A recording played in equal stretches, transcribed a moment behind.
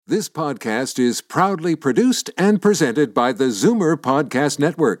This podcast is proudly produced and presented by the Zoomer Podcast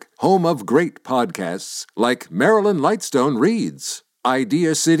Network, home of great podcasts like Marilyn Lightstone Reads,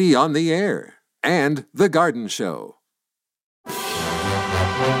 Idea City on the Air, and The Garden Show.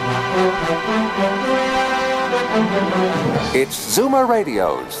 It's Zoomer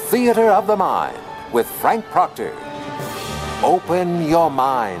Radio's Theater of the Mind with Frank Proctor. Open your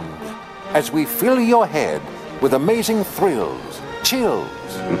mind as we fill your head with amazing thrills, chills,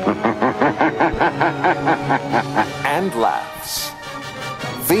 and laughs.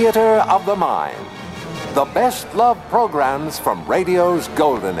 Theater of the Mind. The best love programs from radio's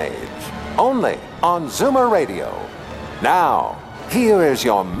golden age. Only on Zoomer Radio. Now, here is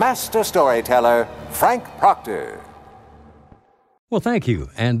your master storyteller, Frank Proctor. Well, thank you,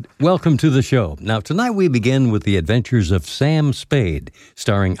 and welcome to the show. Now, tonight we begin with the adventures of Sam Spade,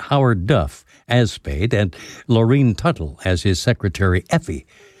 starring Howard Duff as Spade and Lorene Tuttle as his secretary, Effie.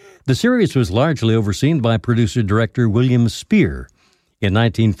 The series was largely overseen by producer-director William Spier. In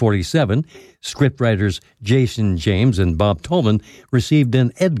 1947, scriptwriters Jason James and Bob Tolman received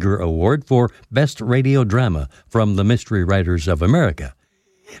an Edgar Award for Best Radio Drama from the Mystery Writers of America.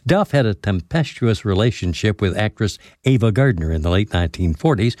 Duff had a tempestuous relationship with actress Ava Gardner in the late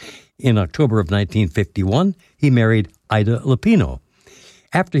 1940s. In October of 1951, he married Ida Lupino.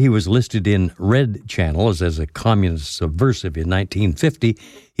 After he was listed in red channels as a communist subversive in 1950,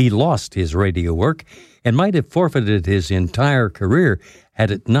 he lost his radio work and might have forfeited his entire career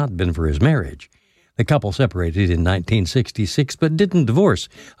had it not been for his marriage. The couple separated in 1966 but didn't divorce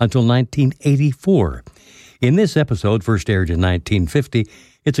until 1984. In this episode, first aired in 1950,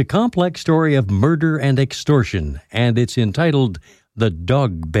 it's a complex story of murder and extortion, and it's entitled The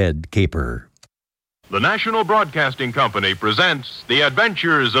Dog Bed Caper. The National Broadcasting Company presents The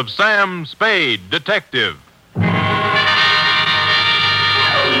Adventures of Sam Spade, Detective.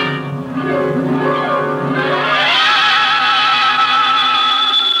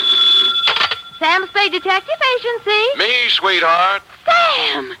 Sam Spade Detective Agency. Me, sweetheart.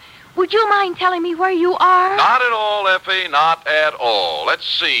 Sam! Would you mind telling me where you are? Not at all, Effie, not at all. Let's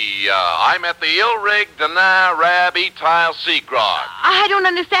see, I'm at the Ilrig Dana Rab Etile Sea Grog. I don't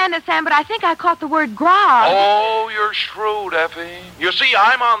understand it, Sam, but I think I caught the word grog. Oh, you're shrewd, Effie. You see,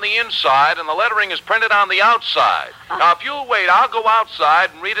 I'm on the inside, and the lettering is printed on the outside. Now, if you'll wait, I'll go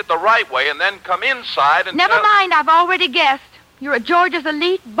outside and read it the right way, and then come inside and Never mind, I've already guessed. You're at George's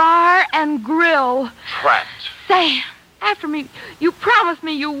Elite Bar and Grill. Trapped. Sam, after me, you promised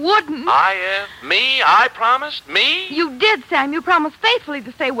me you wouldn't. I promised? Me? You did, Sam. You promised faithfully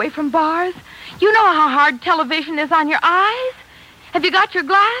to stay away from bars. You know how hard television is on your eyes. Have you got your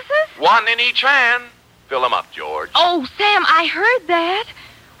glasses? One in each hand. Fill them up, George. Oh, Sam, I heard that.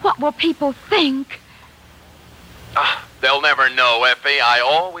 What will people think? They'll never know, Effie. I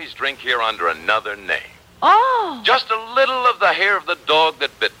always drink here under another name. Oh. Just a little of the hair of the dog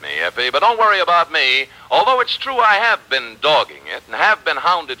that bit me, Effie. But don't worry about me. Although it's true I have been dogging it and have been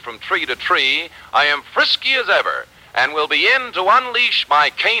hounded from tree to tree, I am frisky as ever and will be in to unleash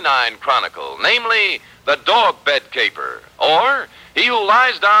my canine chronicle, namely, the Dog Bed Caper, or He Who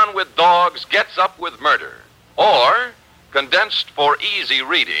Lies Down with Dogs Gets Up with Murder, or, condensed for easy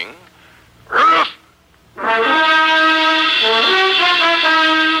reading, Roof!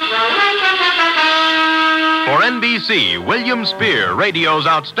 For NBC, William Spier, radio's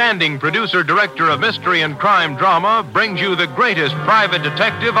outstanding producer-director of mystery and crime drama, brings you the greatest private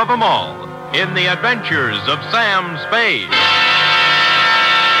detective of them all in The Adventures of Sam Spade.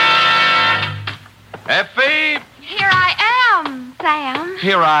 Effie? Here I am, Sam.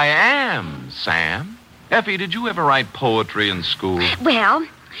 Here I am, Sam. Effie, did you ever write poetry in school? Well,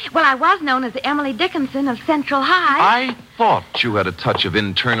 I was known as Emily Dickinson of Central High. I thought you had a touch of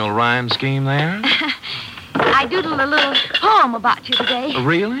internal rhyme scheme there. I doodled a little poem about you today.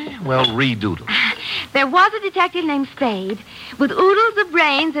 Really? Well, redoodle. There was a detective named Spade with oodles of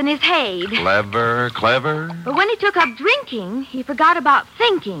brains in his head. Clever. But when he took up drinking, he forgot about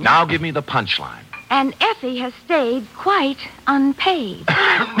thinking. Now give me the punchline. And Effie has stayed quite unpaid.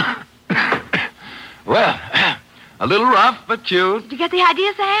 Well, a little rough, but cute. Did you get the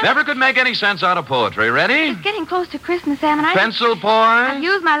idea, Sam? Never could make any sense out of poetry. Ready? It's getting close to Christmas, Sam, and Pencil point. I've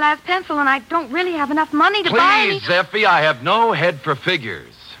used my last pencil, and I don't really have enough money to buy any. Please, Effie, I have no head for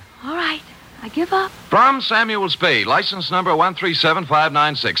figures. All right, I give up. From Samuel Spade, license number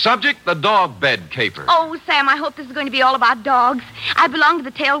 137596. Subject, the Dog Bed Caper. Oh, Sam, I hope this is going to be all about dogs. I belong to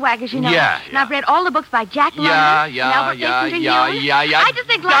the Tail Waggers, you know. Yeah. And I've read all the books by Jack London. Yeah. I just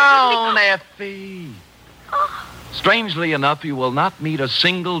think life is... Down, Effie. Oh. Strangely enough, you will not meet a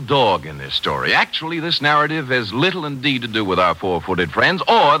single dog in this story. Actually, this narrative has little indeed to do with our four-footed friends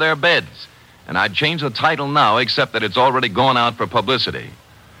or their beds. And I'd change the title now, except that it's already gone out for publicity.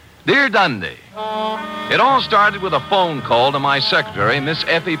 Dear Dundee, it all started with a phone call to my secretary, Miss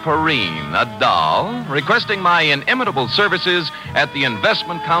Effie Perrine, a doll, requesting my inimitable services at the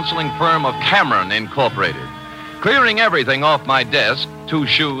investment counseling firm of Cameron Incorporated. Clearing everything off my desk, 2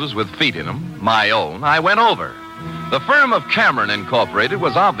 shoes with feet in them, my own, I went over. The firm of Cameron Incorporated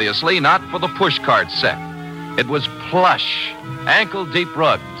was obviously not for the pushcart set. It was plush, ankle-deep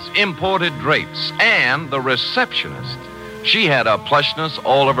rugs, imported drapes, and the receptionist. She had a plushness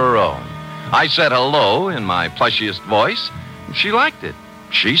all of her own. I said hello in my plushiest voice, and she liked it.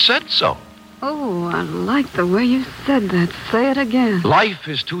 She said so. Oh, I like the way you said that. Say it again. Life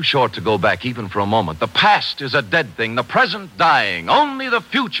is too short to go back even for a moment. The past is a dead thing, the present dying, only the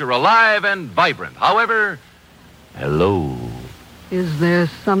future alive and vibrant. However, hello. Is there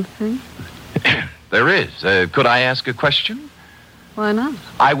something? There is. Could I ask a question? Why not?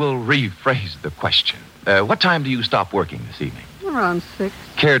 I will rephrase the question. What time do you stop working this evening? Around 6.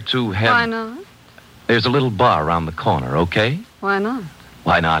 Care to have... Why not? There's a little bar around the corner, okay? Why not?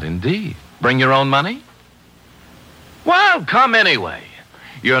 Why not, indeed? Bring your own money? Well, come anyway.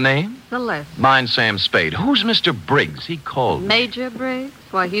 Your name? Celeste. Mine's Sam Spade. Who's Mr. Briggs? He called me. Major Briggs?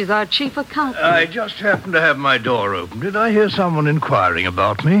 Why, he's our chief accountant. I just happened to have my door open. Did I hear someone inquiring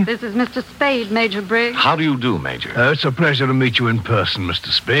about me? This is Mr. Spade, Major Briggs. How do you do, Major? It's a pleasure to meet you in person, Mr.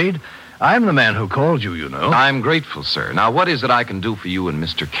 Spade. I'm the man who called you, you know. I'm grateful, sir. Now, what is it I can do for you and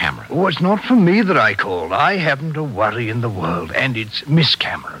Mr. Cameron? Oh, it's not for me that I called. I haven't a worry in the world, and it's Miss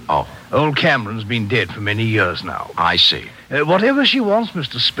Cameron. Oh. Old Cameron's been dead for many years now. I see. Whatever she wants,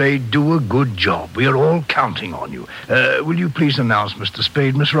 Mr. Spade, do a good job. We're all counting on you. Will you please announce Mr.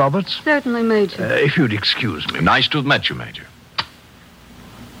 Spade, Miss Roberts? Certainly, Major. If you'd excuse me. Nice to have met you, Major.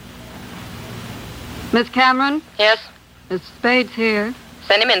 Miss Cameron? Yes? Mr. Spade's here.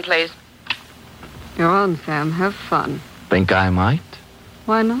 Send him in, please. You're on, Sam. Have fun. Think I might?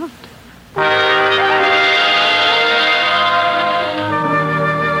 Why not?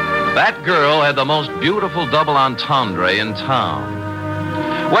 That girl had the most beautiful double entendre in town.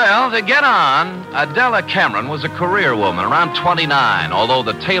 Well, to get on, Adela Cameron was a career woman, around 29, although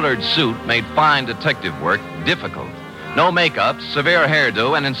the tailored suit made fine detective work difficult. No makeup, severe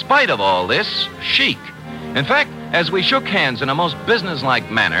hairdo, and in spite of all this, chic. In fact, as we shook hands in a most businesslike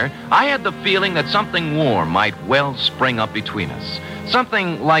manner, I had the feeling that something warm might well spring up between us.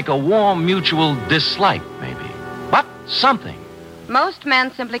 Something like a warm mutual dislike, maybe. But something. Most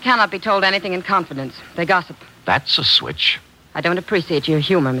men simply cannot be told anything in confidence. They gossip. That's a switch. I don't appreciate your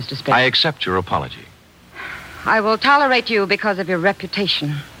humor, Mr. Spade. I accept your apology. I will tolerate you because of your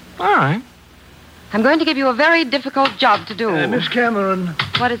reputation. All right. I'm going to give you a very difficult job to do. Miss Cameron.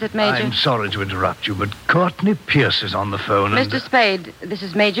 What is it, Major? I'm sorry to interrupt you, but Courtney Pierce is on the phone. Mr. Spade, this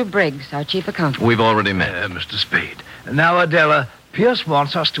is Major Briggs, our chief accountant. We've already met. Mr. Spade. Now, Adela, Pierce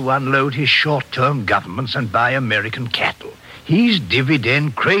wants us to unload his short-term governments and buy American cattle. He's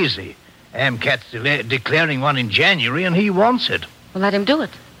dividend crazy. AMCAT's declaring one in January, and he wants it. Well, let him do it.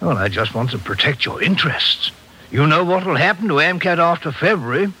 Well, I just want to protect your interests. You know what will happen to AMCAT after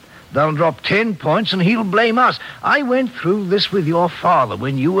February. They'll drop 10 points, and he'll blame us. I went through this with your father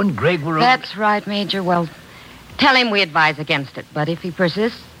when you and Greg were... That's right, Major. Well, tell him we advise against it. But if he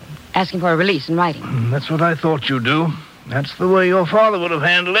persists, ask him for a release in writing. That's what I thought you'd do. That's the way your father would have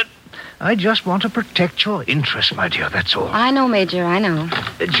handled it. I just want to protect your interests, my dear, that's all. I know, Major, I know.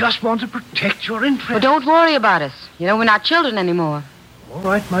 I just want to protect your interests. Well, don't worry about us. You know, we're not children anymore. All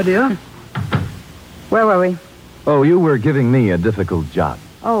right, my dear. Where were we? Oh, you were giving me a difficult job.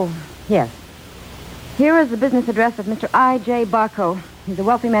 Oh, yes. Here is the business address of Mr. I.J. Barco. He's a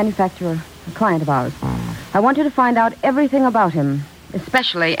wealthy manufacturer, a client of ours. I want you to find out everything about him,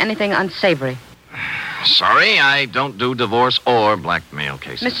 especially anything unsavory. Sorry, I don't do divorce or blackmail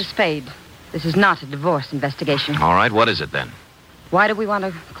cases. Mr. Spade, this is not a divorce investigation. All right, what is it then? Why do we want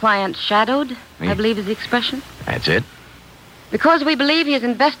a client shadowed, I believe is the expression? That's it? Because we believe he is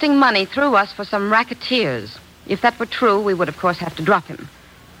investing money through us for some racketeers. If that were true, we would, of course, have to drop him.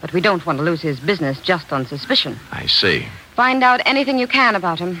 But we don't want to lose his business just on suspicion. I see. Find out anything you can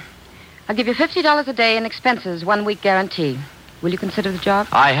about him. I'll give you $50 a day in expenses, 1 week guarantee. Will you consider the job?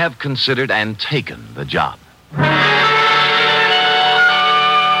 I have considered and taken the job.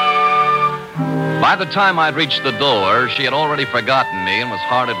 By the time I'd reached the door, she had already forgotten me and was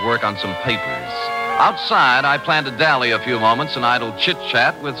hard at work on some papers. Outside, I planned to dally a few moments in idle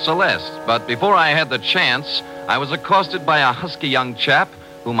chit-chat with Celeste. But before I had the chance, I was accosted by a husky young chap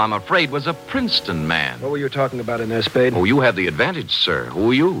whom I'm afraid was a Princeton man. What were you talking about in there, Spade? Oh, you have the advantage, sir.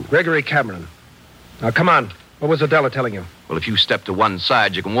 Who are you? Gregory Cameron. Now, come on. What was Adela telling you? Well, if you step to one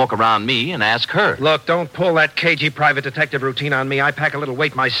side, you can walk around me and ask her. Look, don't pull that cagey private detective routine on me. I pack a little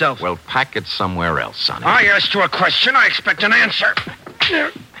weight myself. Well, pack it somewhere else, Sonny. I asked you a question. I expect an answer.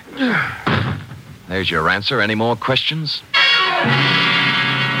 There's your answer. Any more questions?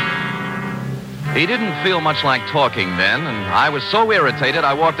 He didn't feel much like talking then, and I was so irritated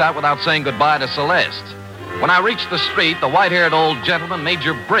I walked out without saying goodbye to Celeste. When I reached the street, the white-haired old gentleman,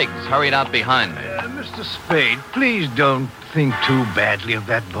 Major Briggs, hurried out behind me. Mr. Spade, please don't think too badly of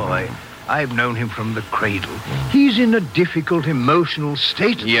that boy. I've known him from the cradle. He's in a difficult emotional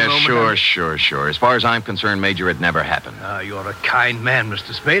state at the moment. Sure. As far as I'm concerned, Major, it never happened. You're a kind man,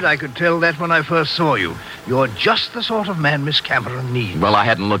 Mr. Spade. I could tell that when I first saw you. You're just the sort of man Miss Cameron needs. Well, I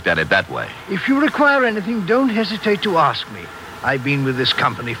hadn't looked at it that way. If you require anything, don't hesitate to ask me. I've been with this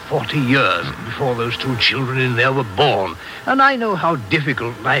company 40 years before those two children in there were born, and I know how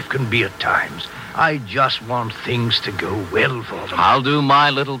difficult life can be at times. I just want things to go well for them. I'll do my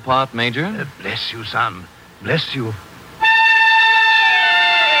little part, Major. Bless you, son. Bless you.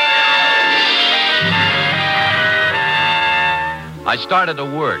 I started to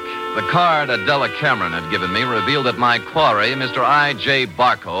work. The card Adela Cameron had given me revealed that my quarry, Mr. I.J.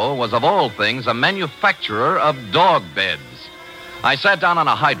 Barco, was of all things a manufacturer of dog beds. I sat down on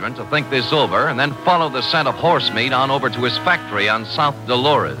a hydrant to think this over and then followed the scent of horse meat on over to his factory on South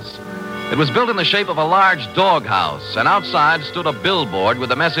Dolores. It was built in the shape of a large doghouse, and outside stood a billboard with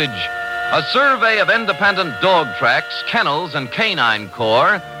the message, "A survey of independent dog tracks, kennels, and canine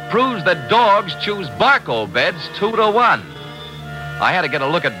corps proves that dogs choose Barco beds 2-to-1. I had to get a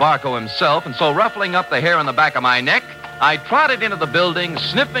look at Barco himself, and so ruffling up the hair on the back of my neck, I trotted into the building,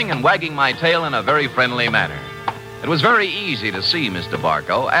 sniffing and wagging my tail in a very friendly manner. It was very easy to see Mr.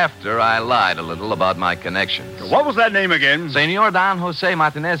 Barco after I lied a little about my connections. What was that name again? Senor Don Jose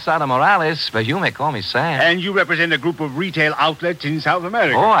Martinez Sada Morales, but you may call me Sam. And you represent a group of retail outlets in South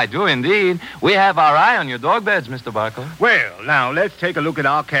America. Oh, I do indeed. We have our eye on your dog beds, Mr. Barco. Well, now, let's take a look at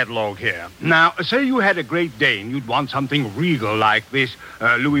our catalog here. Now, say you had a Great Dane. You'd want something regal like this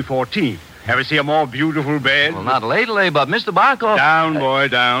Louis XIV. Ever see a more beautiful bed? Well, not lately, but Mr. Barco... Down, boy,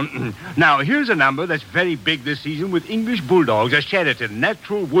 down. Now, here's a number that's very big this season with English Bulldogs, a Sheraton,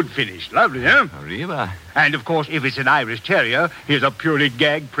 natural wood finish. Lovely, huh? Arriba. And, of course, if it's an Irish Terrier, here's a purely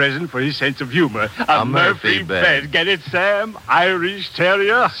gag present for his sense of humor. A Murphy bed. Get it, Sam? Irish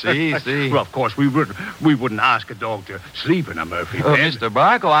Terrier? See. Well, of course, we wouldn't ask a dog to sleep in a Murphy bed. Mr.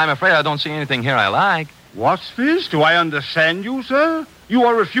 Barco, I'm afraid I don't see anything here I like. What's this? Do I understand you, sir? You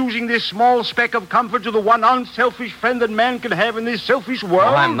are refusing this small speck of comfort to the one unselfish friend that man can have in this selfish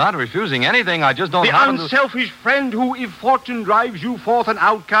world? Well, I'm not refusing anything. I just don't happen The unselfish friend who, if fortune drives you forth an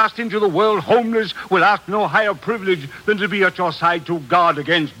outcast into the world homeless, will ask no higher privilege than to be at your side to guard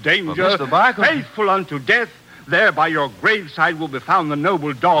against danger. Well, Mr. Barco... Faithful unto death, there by your graveside will be found the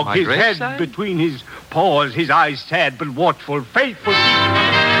noble dog, My his graveside? head between his paws, his eyes sad but watchful, faithful...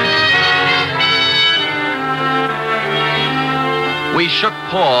 We shook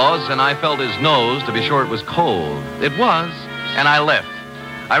paws, and I felt his nose to be sure it was cold. It was, and I left.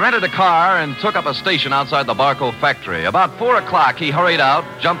 I rented a car and took up a station outside the Barco factory. About 4 o'clock, he hurried out,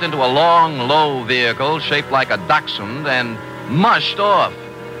 jumped into a long, low vehicle shaped like a dachshund, and mushed off.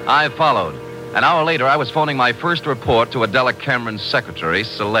 I followed. An hour later, I was phoning my first report to Adela Cameron's secretary,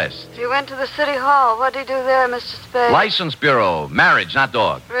 Celeste. You went to the city hall. What did you do there, Mr. Spade? License bureau. Marriage, not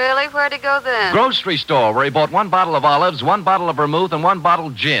dog. Really? Where'd he go then? Grocery store, where he bought 1 bottle of olives, 1 bottle of vermouth, and 1 bottle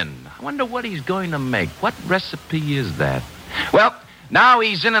gin. I wonder what he's going to make. What recipe is that? Well, now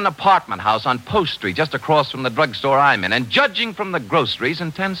he's in an apartment house on Post Street, just across from the drugstore I'm in, and judging from the groceries,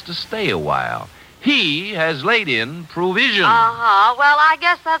 intends to stay a while. He has laid in provision. Uh-huh. Well, I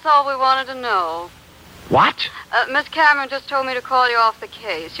guess that's all we wanted to know. What? Miss Cameron just told me to call you off the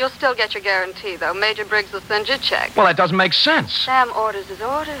case. You'll still get your guarantee, though. Major Briggs will send you a check. Well, that doesn't make sense. Sam orders his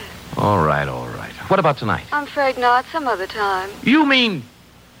orders. All right. What about tonight? I'm afraid not. Some other time. You mean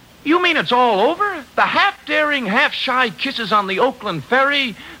it's all over? The half-daring, half-shy kisses on the Oakland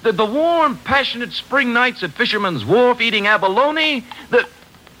ferry? The warm, passionate spring nights at Fisherman's Wharf eating abalone?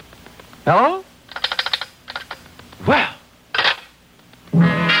 Hello? Well.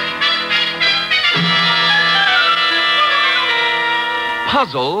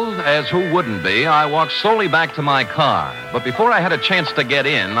 Puzzled, as who wouldn't be, I walked slowly back to my car. But before I had a chance to get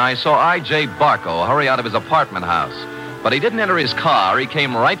in, I saw I.J. Barco hurry out of his apartment house. But he didn't enter his car. He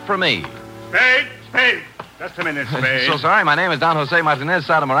came right for me. Spade! Just a minute, Spade. So sorry, my name is Don Jose Martinez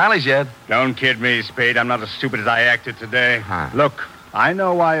Sada Morales yet. Don't kid me, Spade. I'm not as stupid as I acted today. Huh. Look, I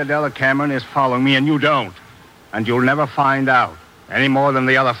know why Adela Cameron is following me, and you don't. And you'll never find out, any more than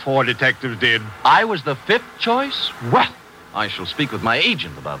the other 4 detectives did. I was the 5th choice? Well, I shall speak with my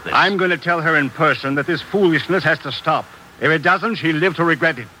agent about this. I'm going to tell her in person that this foolishness has to stop. If it doesn't, she'll live to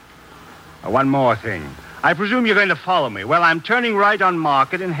regret it. One more thing. I presume you're going to follow me. Well, I'm turning right on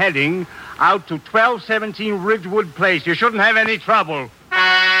Market and heading out to 1217 Ridgewood Place. You shouldn't have any trouble.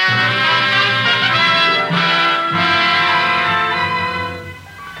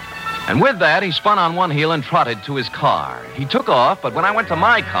 And with that, he spun on one heel and trotted to his car. He took off, but when I went to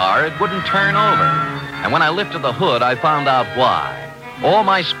my car, it wouldn't turn over. And when I lifted the hood, I found out why. All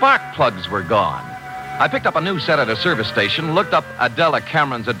my spark plugs were gone. I picked up a new set at a service station, looked up Adela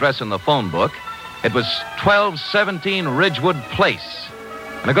Cameron's address in the phone book. It was 1217 Ridgewood Place.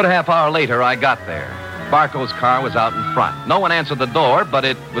 And a good half hour later, I got there. Barco's car was out in front. No one answered the door, but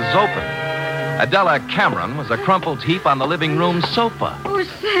it was open. Adela Cameron was a crumpled heap on the living room sofa. Oh,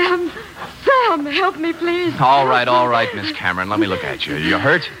 Sam. Sam, help me, please. All right, Miss Cameron. Let me look at you. You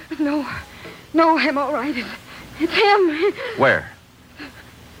hurt? No, I'm all right. It's him. Where?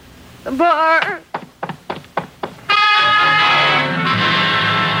 The bar.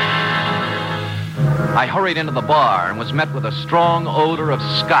 I hurried into the bar and was met with a strong odor of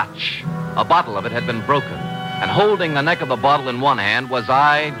scotch. A bottle of it had been broken, and holding the neck of the bottle in one hand was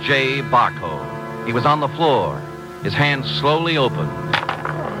I.J. Barco. He was on the floor, his hand slowly opened.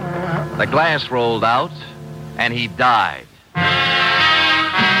 The glass rolled out, and he died.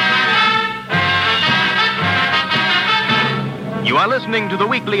 You are listening to the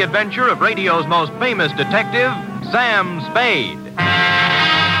weekly adventure of radio's most famous detective, Sam Spade.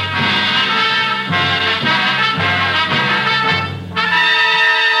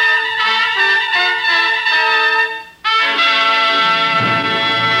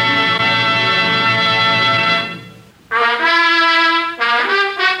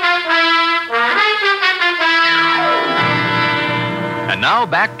 And now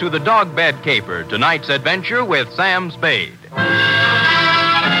back to the Dog Bed Caper, tonight's adventure with Sam Spade.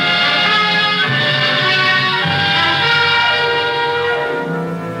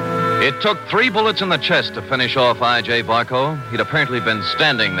 It took 3 bullets in the chest to finish off I.J. Barco. He'd apparently been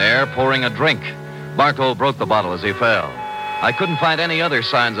standing there pouring a drink. Barco broke the bottle as he fell. I couldn't find any other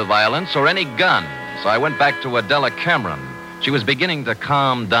signs of violence or any gun, so I went back to Adela Cameron. She was beginning to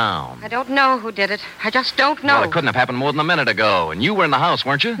calm down. I don't know who did it. I just don't know. Well, it couldn't have happened more than a minute ago, and you were in the house,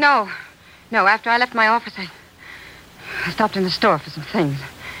 weren't you? No. After I left my office, I stopped in the store for some things,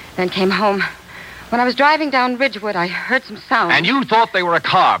 then came home. When I was driving down Ridgewood, I heard some sound. And you thought they were a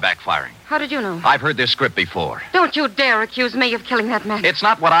car backfiring? How did you know? I've heard this script before. Don't you dare accuse me of killing that man. It's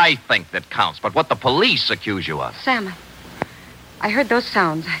not what I think that counts, but what the police accuse you of. Sam, I heard those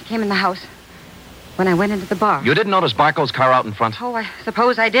sounds. I came in the house when I went into the bar. You didn't notice Barco's car out in front? Oh, I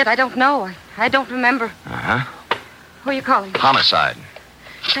suppose I did. I don't know. I don't remember. Uh-huh. Who are you calling? Homicide.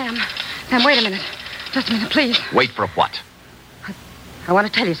 Sam, wait a minute. Just a minute, please. Wait for what? I want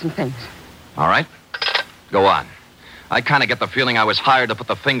to tell you some things. All right. Go on. I kind of get the feeling I was hired to put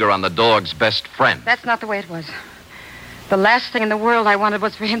the finger on the dog's best friend. That's not the way it was. The last thing in the world I wanted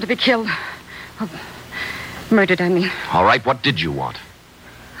was for him to be killed. Well, murdered, I mean. All right, what did you want?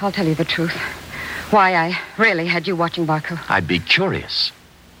 I'll tell you the truth. Why I really had you watching Barco. I'd be curious.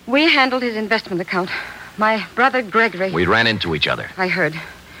 We handled his investment account. My brother Gregory... We ran into each other. I heard.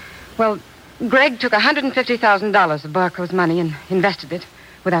 Well, Greg took $150,000 of Barco's money and invested it,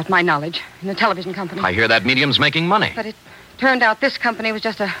 without my knowledge, in a television company. I hear that medium's making money. But it turned out this company was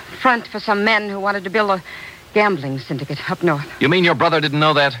just a front for some men who wanted to build a gambling syndicate up north. You mean your brother didn't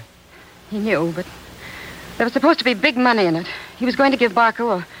know that? He knew, but there was supposed to be big money in it. He was going to give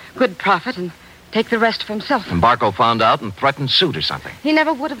Barco a good profit and take the rest for himself. And Barco found out and threatened suit or something. He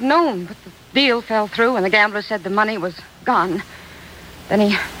never would have known, but the deal fell through and the gambler said the money was gone. Then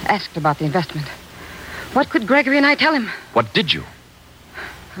he asked about the investment. What could Gregory and I tell him? What did you?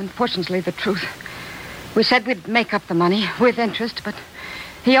 Unfortunately, the truth. We said we'd make up the money with interest, but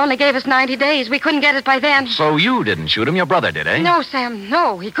he only gave us 90 days. We couldn't get it by then. So you didn't shoot him, your brother did, eh? No, Sam,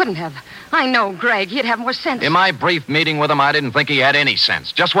 no, he couldn't have. I know Greg. He'd have more sense. In my brief meeting with him, I didn't think he had any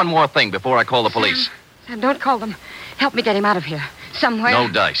sense. Just one more thing before I call the police. Sam, don't call them. Help me get him out of here. Somewhere. No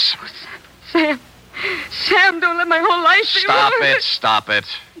dice. Oh, Sam, don't let my whole life be Stop it.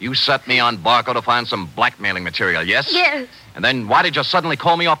 You set me on Barco to find some blackmailing material, yes? Yes. And then why did you suddenly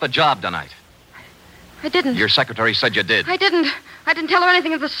call me off the job tonight? I didn't. Your secretary said you did. I didn't tell her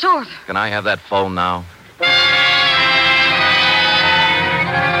anything of the sort. Can I have that phone now?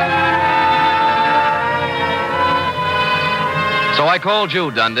 So I called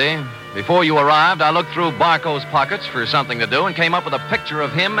you, Dundee. Before you arrived, I looked through Barco's pockets for something to do and came up with a picture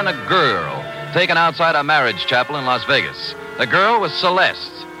of him and a girl taken outside a marriage chapel in Las Vegas. The girl was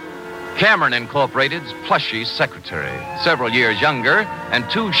Celeste, Cameron Incorporated's plushy secretary, several years younger and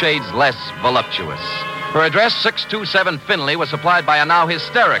 2 shades less voluptuous. Her address, 627 Finley, was supplied by a now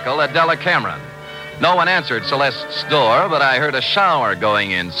hysterical Adela Cameron. No one answered Celeste's door, but I heard a shower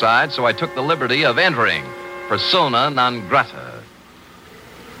going inside, so I took the liberty of entering. Persona non grata.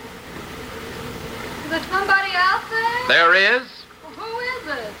 Is there somebody out there? There is. Well, who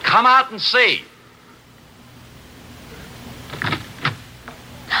is it? Come out and see.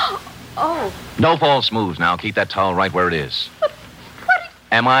 Oh. No false moves now. Keep that towel right where it is. What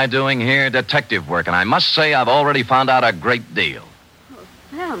am I doing here? Detective work, and I must say I've already found out a great deal.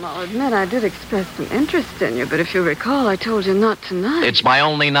 Sam, I'll admit I did express some interest in you, but if you recall, I told you not tonight. It's my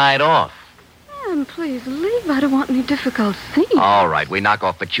only night off. Sam, please leave. I don't want any difficult scenes. All right, we knock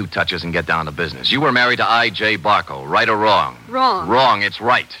off the cute touches and get down to business. You were married to I.J. Barco, right or wrong? Wrong. Wrong, it's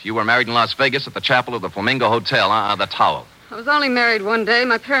right. You were married in Las Vegas at the chapel of the Flamingo Hotel, the towel. I was only married one day.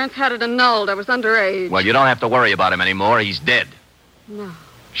 My parents had it annulled. I was underage. Well, you don't have to worry about him anymore. He's dead. No.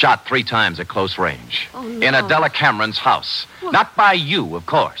 Shot 3 times at close range. Oh, no. In Adela Cameron's house. What? Not by you, of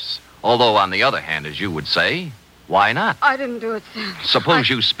course. Although, on the other hand, as you would say, why not? I didn't do it, Sam. Suppose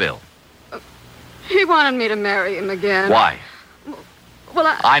you spill. He wanted me to marry him again. Why?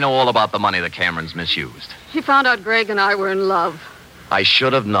 Well, I know all about the money the Camerons misused. He found out Greg and I were in love. I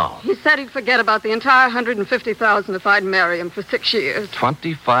should have known. He said he'd forget about the entire $150,000 if I'd marry him for 6 years.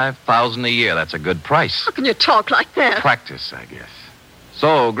 $25,000 a year. That's a good price. How can you talk like that? Practice, I guess.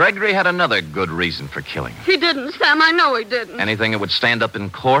 So, Gregory had another good reason for killing him. He didn't, Sam. I know he didn't. Anything that would stand up in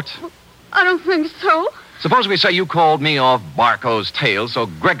court? I don't think so. Suppose we say you called me off Barco's tail so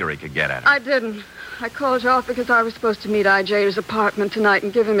Gregory could get at it. I didn't. I called you off because I was supposed to meet I.J. at his apartment tonight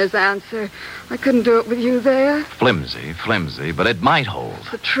and give him his answer. I couldn't do it with you there. Flimsy, but it might hold. It's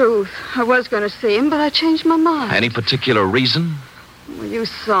the truth. I was going to see him, but I changed my mind. Any particular reason? Well, you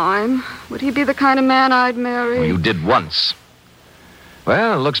saw him. Would he be the kind of man I'd marry? Well, you did once.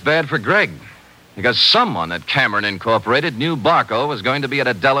 Well, it looks bad for Greg. Because someone at Cameron Incorporated knew Barco was going to be at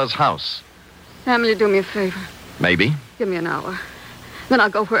Adela's house. Sam, will you do me a favor? Maybe. Give me an hour. Then I'll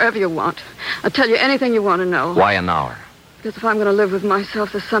go wherever you want. I'll tell you anything you want to know. Why an hour? Because if I'm going to live with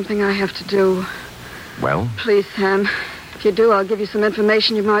myself, there's something I have to do. Well? Please, Sam. If you do, I'll give you some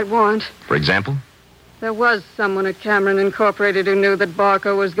information you might want. For example? There was someone at Cameron Incorporated who knew that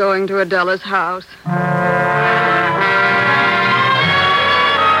Barco was going to Adela's house.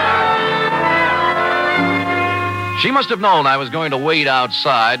 She must have known I was going to wait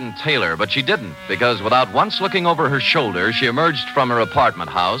outside and tail her, but she didn't, because without once looking over her shoulder, she emerged from her apartment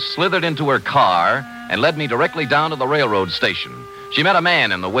house, slithered into her car, and led me directly down to the railroad station. She met a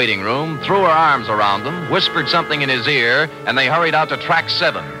man in the waiting room, threw her arms around him, whispered something in his ear, and they hurried out to track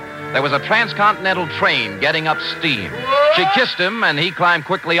 7. There was a transcontinental train getting up steam. She kissed him, and he climbed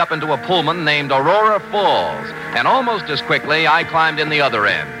quickly up into a Pullman named Aurora Falls. And almost as quickly, I climbed in the other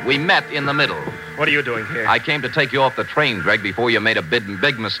end. We met in the middle. What are you doing here? I came to take you off the train, Greg, before you made a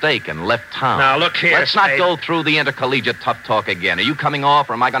big mistake and left town. Now, look here, Let's not Spade. go through the intercollegiate tough talk again. Are you coming off,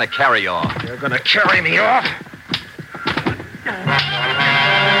 or am I going to carry you off? You're going to carry me off?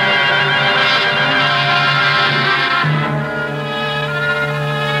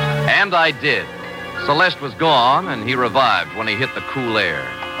 And I did. Celeste was gone, and he revived when he hit the cool air.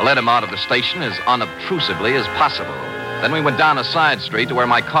 I let him out of the station as unobtrusively as possible. Then we went down a side street to where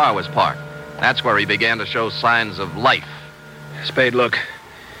my car was parked. That's where he began to show signs of life. Spade, look.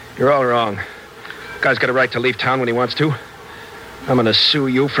 You're all wrong. Guy's got a right to leave town when he wants to. I'm going to sue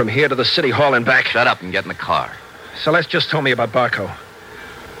you from here to the city hall and back. Shut up and get in the car. Celeste just told me about Barco.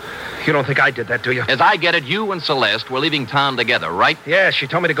 You don't think I did that, do you? As I get it, you and Celeste were leaving town together, right? Yeah, she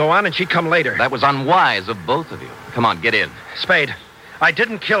told me to go on and she'd come later. That was unwise of both of you. Come on, get in. Spade, I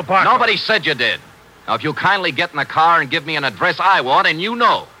didn't kill Barco. Nobody said you did. Now, if you'll kindly get in the car and give me an address I want, and you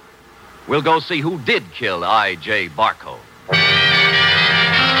know, we'll go see who did kill I.J. Barco.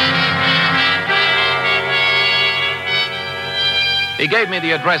 He gave me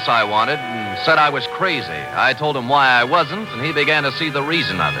the address I wanted and said I was crazy. I told him why I wasn't, and he began to see the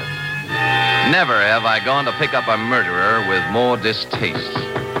reason of it. Never have I gone to pick up a murderer with more distaste.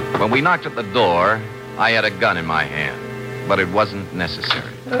 When we knocked at the door, I had a gun in my hand, but it wasn't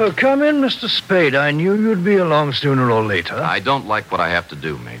necessary. Oh, come in, Mr. Spade. I knew you'd be along sooner or later. I don't like what I have to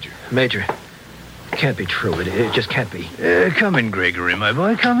do, Major. Major, it can't be true. It just can't be. Come in, Gregory, my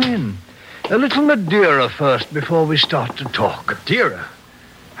boy. Come in. A little Madeira first before we start to talk. Madeira?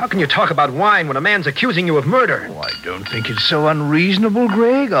 How can you talk about wine when a man's accusing you of murder? Oh, I don't think it's so unreasonable,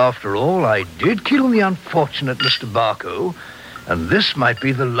 Greg. After all, I did kill the unfortunate Mr. Barco, and this might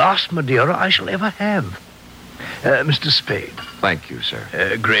be the last Madeira I shall ever have. Mr. Spade. Thank you,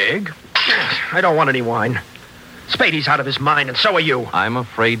 sir. Greg? I don't want any wine. Spadey's out of his mind, and so are you. I'm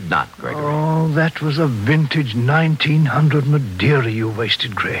afraid not, Gregory. Oh, that was a vintage 1900 Madeira you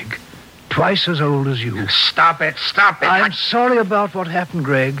wasted, Greg. Twice as old as you. Stop it. I'm sorry about what happened,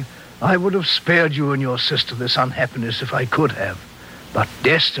 Greg. I would have spared you and your sister this unhappiness if I could have. But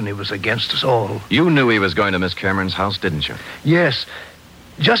destiny was against us all. You knew he was going to Miss Cameron's house, didn't you? Yes.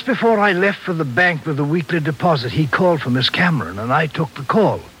 Just before I left for the bank with the weekly deposit, he called for Miss Cameron, and I took the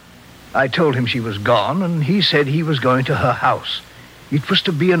call. I told him she was gone, and he said he was going to her house. It was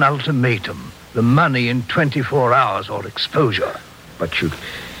to be an ultimatum. The money in 24 hours or exposure. But you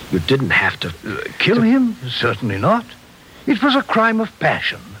didn't have to... Kill him? Certainly not. It was a crime of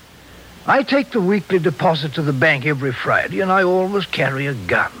passion. I take the weekly deposit to the bank every Friday, and I always carry a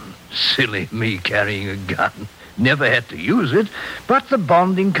gun. Silly me carrying a gun. Never had to use it, but the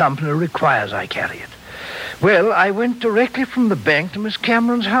bonding company requires I carry it. Well, I went directly from the bank to Miss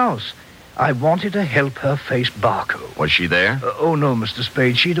Cameron's house. I wanted to help her face Barco. Was she there? Oh, no, Mr.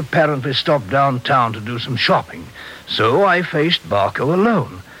 Spade. She'd apparently stopped downtown to do some shopping. So I faced Barco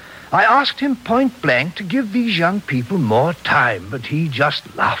alone. I asked him point blank to give these young people more time, but he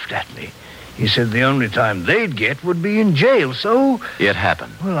just laughed at me. He said the only time they'd get would be in jail, so... It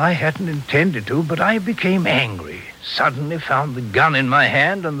happened. Well, I hadn't intended to, but I became angry. Suddenly found the gun in my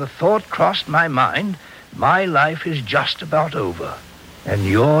hand, and the thought crossed my mind, my life is just about over. And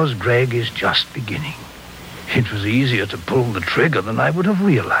yours, Greg, is just beginning. It was easier to pull the trigger than I would have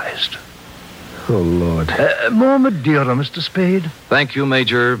realized. Oh, Lord. More Madeira, Mr. Spade? Thank you,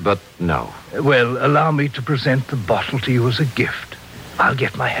 Major, but no. Well, allow me to present the bottle to you as a gift. I'll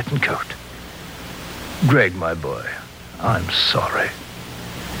get my hat and coat. Greg, my boy, I'm sorry.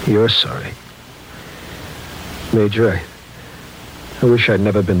 You're sorry. Major, I wish I'd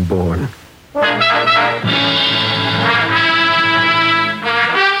never been born.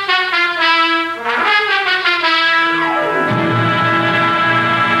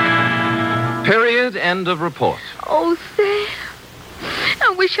 Period. End of report. Oh, Sam,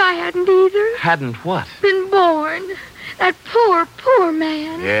 I wish I hadn't either. Hadn't what? Been born. That poor, poor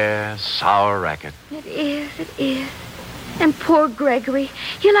man. Yeah, sour racket. It is. And poor Gregory.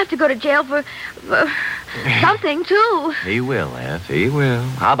 He'll have to go to jail for something, too. He will, Eth. He will.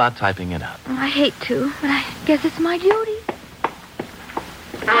 How about typing it up? I hate to, but I guess it's my duty.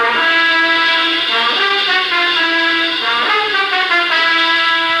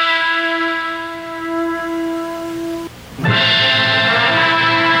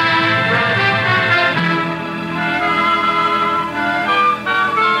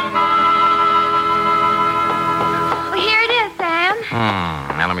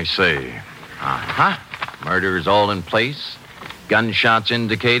 Let me see. Murder's all in place. Gunshots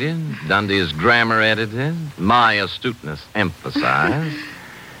indicated. Dundee's grammar edited. My astuteness emphasized.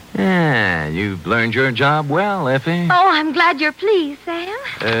 Yeah, you've learned your job well, Effie. Oh, I'm glad you're pleased,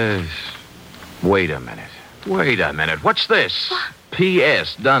 Sam. Wait a minute. What's this? What?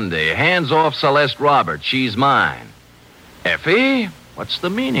 P.S. Dundee, hands off Celeste Roberts. She's mine. Effie, what's the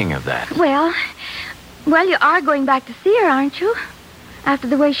meaning of that? Well, you are going back to see her, aren't you? After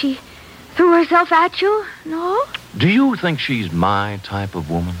the way she threw herself at you, no? Do you think she's my type of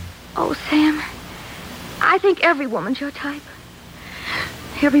woman? Oh, Sam, I think every woman's your type.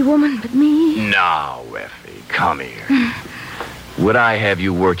 Every woman but me. Now, Effie, come here. Would I have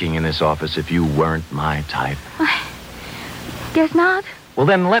you working in this office if you weren't my type? I guess not. Well,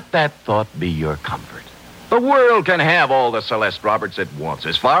 then let that thought be your comfort. The world can have all the Celeste Roberts it wants,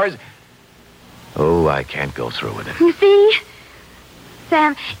 as far as... Oh, I can't go through with it. You see...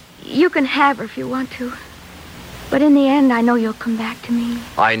 Sam, you can have her if you want to. But in the end, I know you'll come back to me.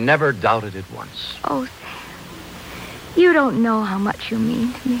 I never doubted it once. Oh, Sam, you don't know how much you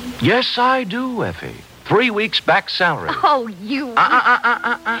mean to me. Yes, I do, Effie. 3 weeks back salary. Oh, you...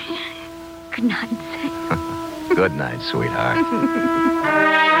 Good night, Sam. Good night, sweetheart.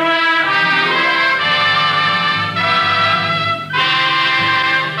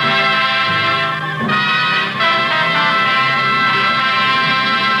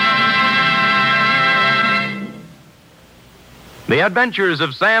 The Adventures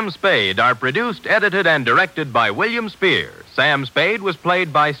of Sam Spade are produced, edited, and directed by William Spear. Sam Spade was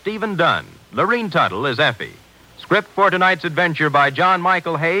played by Stephen Dunn. Lorene Tuttle is Effie. Script for tonight's adventure by John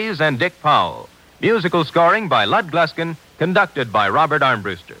Michael Hayes and Dick Powell. Musical scoring by Lud Gluskin, conducted by Robert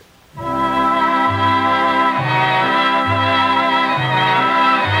Armbruster.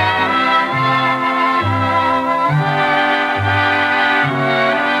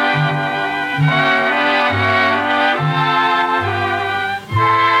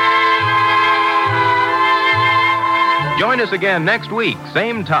 us again next week,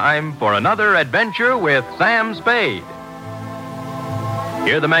 same time, for another adventure with Sam Spade.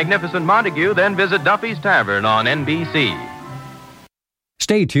 Hear the magnificent Montague, then visit Duffy's Tavern on NBC.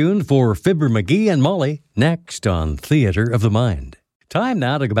 Stay tuned for Fibber McGee and Molly next on Theater of the Mind. Time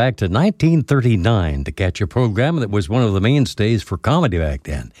now to go back to 1939 to catch a program that was one of the mainstays for comedy back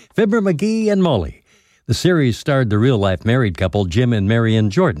then. Fibber McGee and Molly. The series starred the real-life married couple Jim and Marion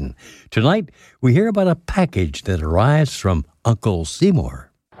Jordan. Tonight, we hear about a package that arrives from Uncle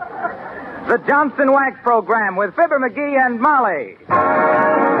Seymour. The Johnson Wax Program with Fibber McGee and Molly.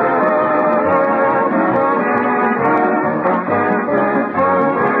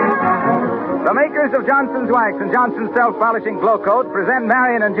 The makers of Johnson's Wax and Johnson's Self-Polishing Glow Coat present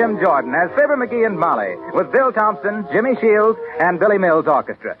Marion and Jim Jordan as Fibber McGee and Molly with Bill Thompson, Jimmy Shields, and Billy Mills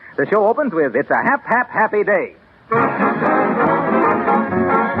Orchestra. The show opens with It's a Happy Day.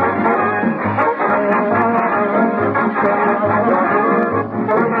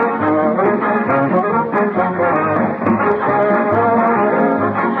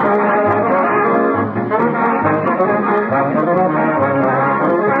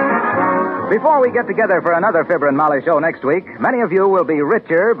 Before we get together for another Fibber and Molly show next week, many of you will be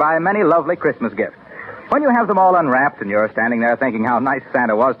richer by many lovely Christmas gifts. When you have them all unwrapped and you're standing there thinking how nice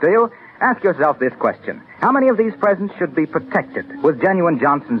Santa was to you, ask yourself this question. How many of these presents should be protected with genuine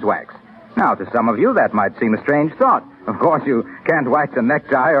Johnson's Wax? Now, to some of you, that might seem a strange thought. Of course, you can't wax a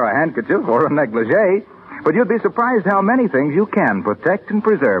necktie or a handkerchief or a negligee, but you'd be surprised how many things you can protect and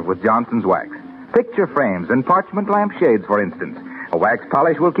preserve with Johnson's Wax. Picture frames and parchment lampshades, for instance. A wax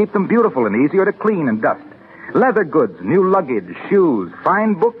polish will keep them beautiful and easier to clean and dust. Leather goods, new luggage, shoes,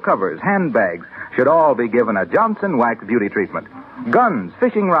 fine book covers, handbags should all be given a Johnson Wax beauty treatment. Guns,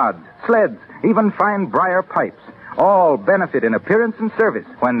 fishing rods, sleds, even fine briar pipes all benefit in appearance and service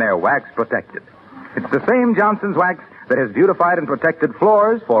when they're wax protected. It's the same Johnson's Wax that has beautified and protected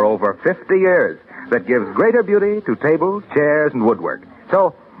floors for over 50 years that gives greater beauty to tables, chairs, and woodwork.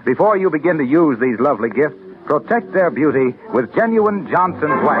 So, before you begin to use these lovely gifts, protect their beauty with genuine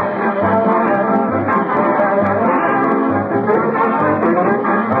Johnson's Wax.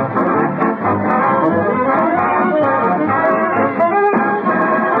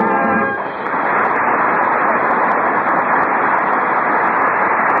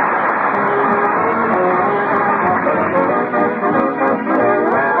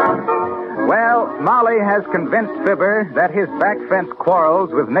 Molly has convinced Fibber that his back fence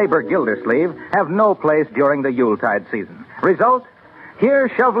quarrels with neighbor Gildersleeve have no place during the Yuletide season. Result? Here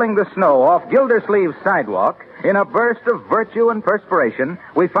shoveling the snow off Gildersleeve's sidewalk in a burst of virtue and perspiration,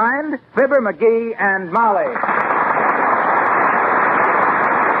 we find Fibber McGee and Molly.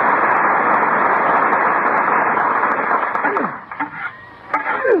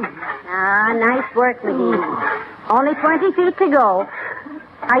 Ah, nice work, McGee. Only 20 feet to go.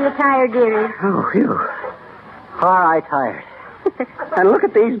 Are you tired, dearie? Oh, phew. Are I tired? And look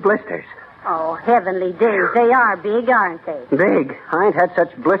at these blisters. Oh, heavenly days. They are big, aren't they? Big. I ain't had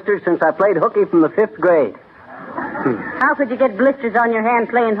such blisters since I played hooky from the 5th grade. How could you get blisters on your hand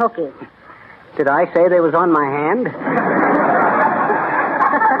playing hooky? Did I say they was on my hand?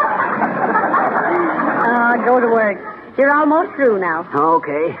 Go to work. You're almost through now.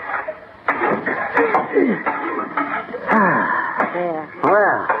 Okay. There.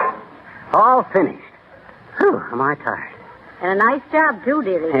 Well, all finished. Whew, am I tired. And a nice job, too,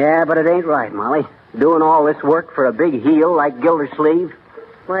 dearie. Yeah, but it ain't right, Molly. Doing all this work for a big heel like Gildersleeve.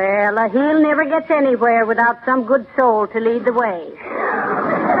 Well, a heel never gets anywhere without some good soul to lead the way.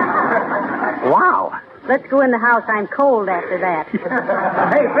 Wow. Let's go in the house. I'm cold after that.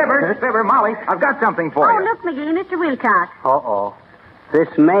 Hey, Fibber, Molly, I've got something for you. Oh, look, McGee, Mr. Wilcox. Uh-oh. This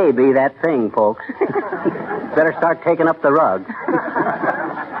may be that thing, folks. Better start taking up the rug.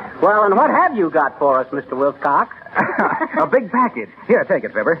 Well, and what have you got for us, Mr. Wilcox? A big package. Here, take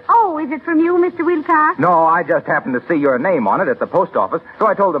it, Fibber. Oh, is it from you, Mr. Wilcox? No, I just happened to see your name on it at the post office, so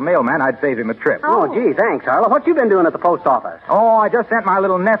I told the mailman I'd save him a trip. Oh, gee, thanks, Arlo. What you been doing at the post office? Oh, I just sent my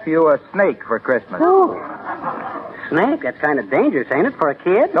little nephew a snake for Christmas. Oh. Snake? That's kind of dangerous, ain't it, for a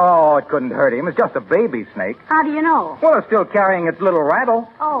kid? Oh, it couldn't hurt him. It's just a baby snake. How do you know? Well, it's still carrying its little rattle.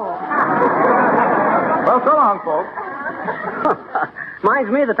 Oh. Well, so long, folks.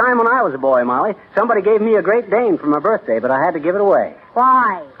 Reminds me of the time when I was a boy, Molly. Somebody gave me a Great Dane for my birthday, but I had to give it away.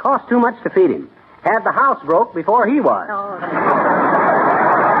 Why? Cost too much to feed him. Had the house broke before he was. Oh.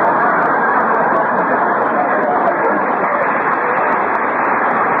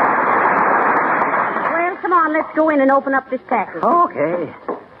 Well, come on, let's go in and open up this package. Okay.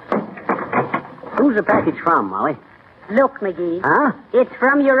 Who's the package from, Molly? Look, McGee. Huh? It's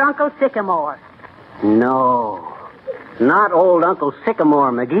from your Uncle Sycamore. No. Not old Uncle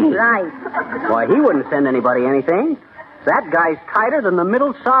Sycamore McGee. Right. Why, he wouldn't send anybody anything. That guy's tighter than the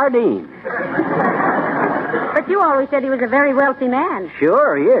middle sardine. But you always said he was a very wealthy man.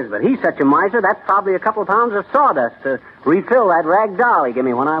 Sure, he is, but he's such a miser, that's probably a couple pounds of sawdust to refill that rag doll he gave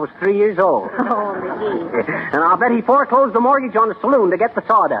me when I was 3 years old. Oh, McGee. And I'll bet he foreclosed the mortgage on the saloon to get the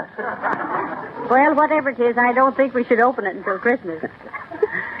sawdust. Well, whatever it is, I don't think we should open it until Christmas.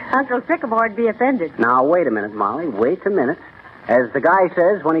 Uncle Sycamore'd be offended. Now, wait a minute, Molly. Wait a minute. As the guy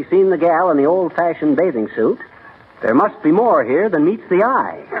says when he's seen the gal in the old-fashioned bathing suit, there must be more here than meets the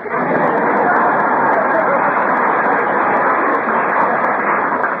eye.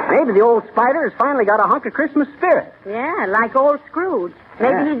 Maybe the old spider has finally got a hunk of Christmas spirit. Yeah, like old Scrooge.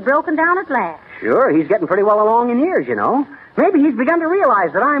 Maybe he's broken down at last. Sure, he's getting pretty well along in years, you know. Maybe he's begun to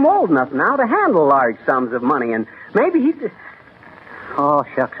realize that I'm old enough now to handle large sums of money, and maybe he's... Oh,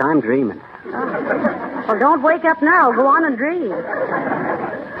 shucks, I'm dreaming. Well, don't wake up now. Go on and dream.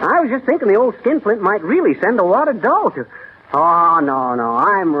 I was just thinking the old skinflint might really send a wad of dough to... Oh, no,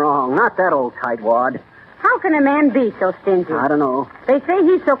 I'm wrong. Not that old tightwad. How can a man be so stingy? I don't know. They say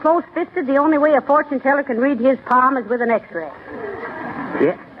he's so close-fisted, the only way a fortune teller can read his palm is with an X-ray.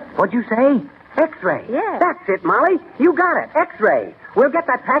 Yeah? What'd you say? X-ray? Yeah. That's it, Molly. You got it. X-ray. We'll get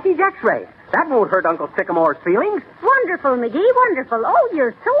that package X-ray. That won't hurt Uncle Sycamore's feelings. Wonderful, McGee, wonderful. Oh,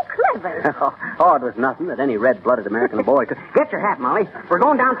 you're so clever. Oh, it was nothing that any red-blooded American boy could... Get your hat, Molly. We're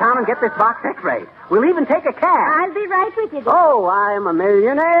going downtown and get this box X-rayed. We'll even take a cab. I'll be right with you. Oh, I'm a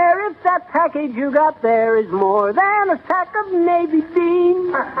millionaire if that package you got there is more than a sack of navy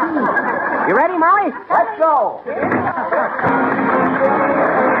beans. You ready, Molly? Let's go.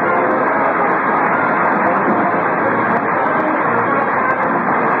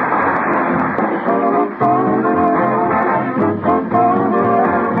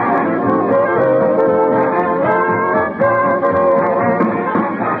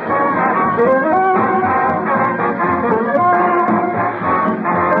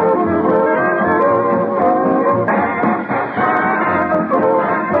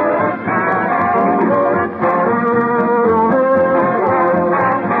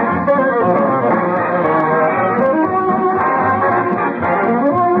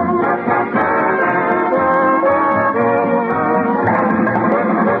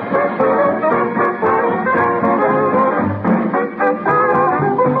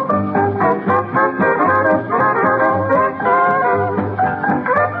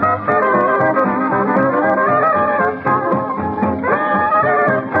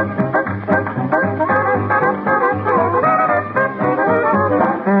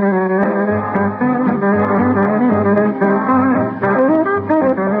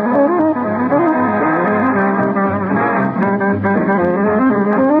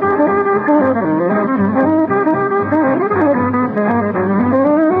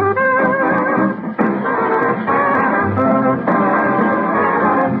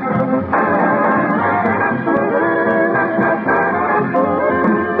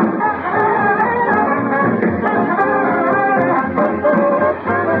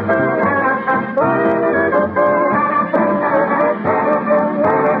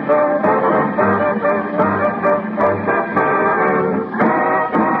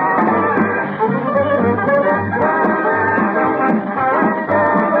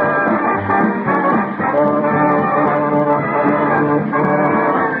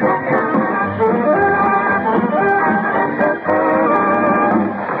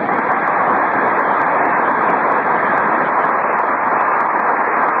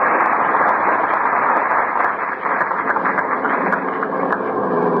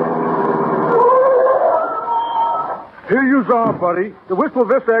 Here you are, buddy. The Wistful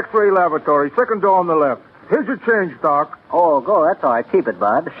Vista X-ray Laboratory, second door on the left. Here's your change, Doc. Oh, go. That's all right. Keep it,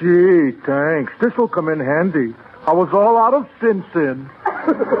 bud. Gee, thanks. This will come in handy. I was all out of sin.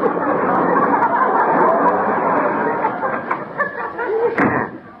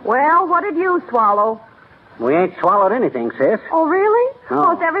 Well, what did you swallow? We ain't swallowed anything, sis. Oh, really? No.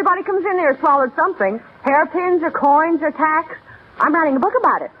 Most everybody comes in here swallowed something. Hairpins or coins or tacks. I'm writing a book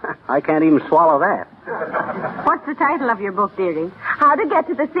about it. I can't even swallow that. What's the title of your book, dearie? How to Get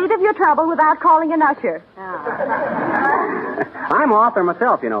to the Seat of Your Trouble Without Calling an Usher. I'm author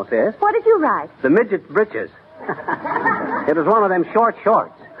myself, you know, sis. What did you write? The Midget Britches. It was one of them short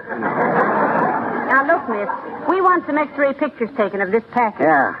shorts. Now, look, miss, we want some X-ray pictures taken of this package.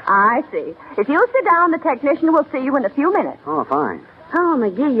 Yeah. I see. If you'll sit down, the technician will see you in a few minutes. Oh, fine. Oh,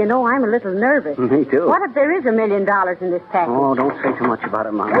 McGee, you know, I'm a little nervous. Me too. What if there is $1 million in this package? Oh, don't say too much about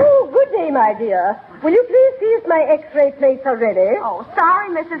it, Mama. Oh, good day, my dear. Will you please see if my x-ray plates are ready? Oh, sorry,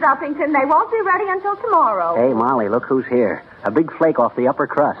 Mrs. Uppington. They won't be ready until tomorrow. Hey, Molly, look who's here. A big flake off the upper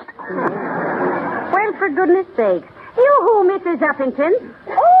crust. Well, for goodness sakes. You who, Mrs. Uppington?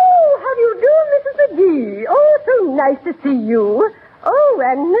 Oh, how do you do, Mrs. McGee? Oh, so nice to see you. Oh,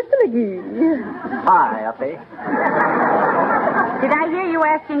 and Mr. McGee. Hi, Uppy. Did I hear you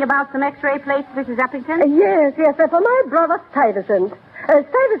asking about some x-ray plates, Mrs. Uppington? Yes, they're for my brother Stuyvesant.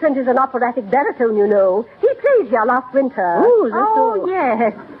 Stuyvesant is an operatic baritone, you know. He played here last winter. Oh,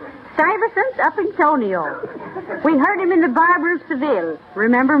 yes. Stuyvesant Uppingtonio. We heard him in the Barber of Seville.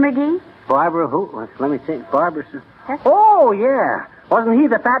 Remember, McGee? Barbara who? Let me think. Barbara. Oh, yeah. Wasn't he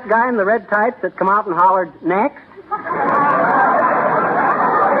the fat guy in the red tights that come out and hollered, next?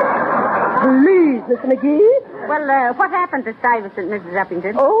 Please, Mr. McGee. Well, what happened to Stuyvesant, Mrs.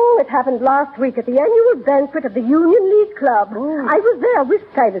 Uppington? Oh, it happened last week at the annual banquet of the Union League Club. I was there with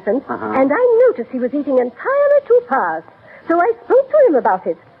Stuyvesant, and I noticed he was eating entirely too fast. So I spoke to him about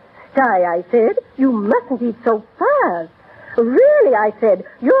it. Sty, I said, you mustn't eat so fast. Really, I said,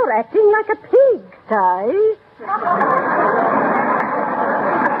 you're acting like a pig, Sty.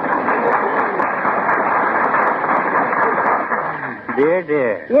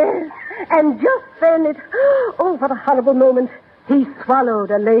 Dear. Yes, and just then it... Oh, what a horrible moment. He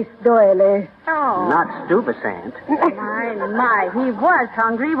swallowed a lace doily. Oh. Not stupefacient. My, he was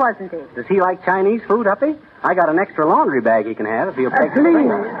hungry, wasn't he? Does he like Chinese food, Uppy? I got an extra laundry bag he can have if he'll take the please. thing.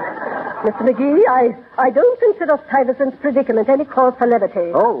 Mr. McGee, I don't consider Stuyvesant's predicament any cause for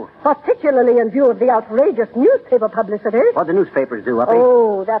levity. Oh. Particularly in view of the outrageous newspaper publicity. What'd the newspapers do, Uppy?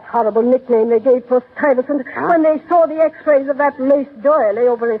 Oh, that horrible nickname they gave for Stuyvesant when they saw the x-rays of that lace doily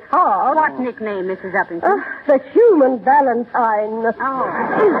over his heart. What nickname, Mrs. Uppington? The Human Valentine. Oh.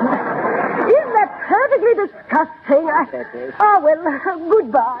 Isn't that perfectly disgusting? Oh, well,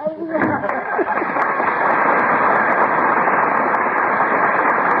 goodbye.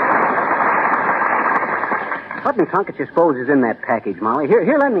 What in tunket you suppose is in that package, Molly?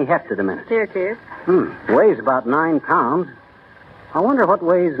 Here, let me heft it a minute. Here it is. Weighs about 9 pounds. I wonder what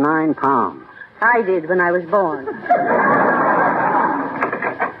weighs 9 pounds. I did when I was born.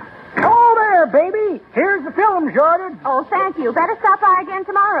 Oh, there, baby. Here's the film, Jordan. Oh, thank you. Better stop by again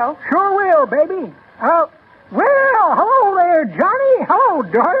tomorrow. Sure will, baby. Well, hello there, Johnny. Hello,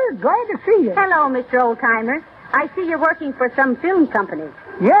 daughter. Glad to see you. Hello, Mr. Oldtimer. I see you're working for some film company.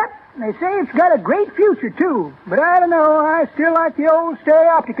 Yep. They say it's got a great future, too. But I don't know. I still like the old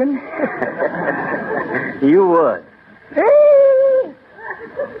stereopticon. You would. Hey!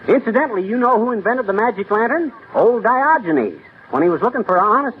 Incidentally, you know who invented the magic lantern? Old Diogenes, when he was looking for an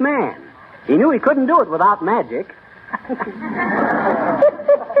honest man. He knew he couldn't do it without magic. That's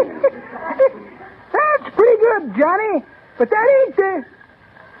pretty good, Johnny. But that ain't the...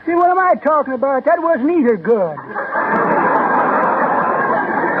 See, what am I talking about? That wasn't either good.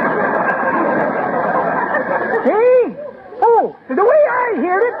 See? Oh, the way I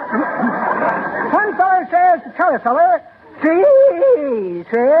heard it, one feller says to t'other feller, see,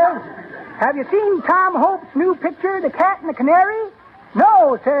 says, have you seen Tom Hope's new picture, The Cat and the Canary?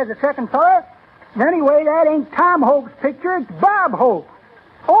 No, says the second feller. Anyway, that ain't Tom Hope's picture, it's Bob Hope.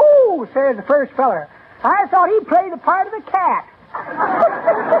 Oh, says the first feller. I thought he played the part of the cat.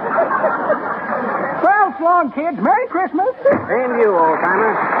 Well, so long, kids. Merry Christmas. Same to you,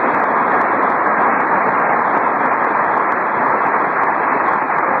 old-timer.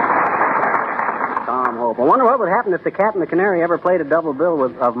 Tom Hope. I wonder what would happen if the Cat and the Canary ever played a double bill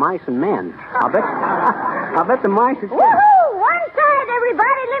of mice and men. I'll bet the mice would... Woohoo! One side,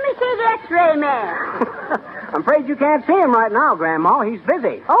 everybody. Let me see the x-ray man. I'm afraid you can't see him right now, Grandma. He's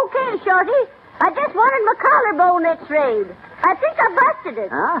busy. Okay, Shorty. I just wanted my collarbone x-rayed. I think I busted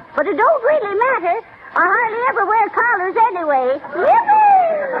it. Huh? But it don't really matter. I hardly ever wear collars anyway.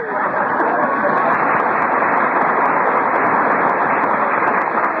 Yippee!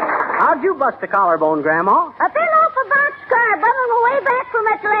 How'd you bust the collarbone, Grandma? I fell off a boxcar bumming my way back from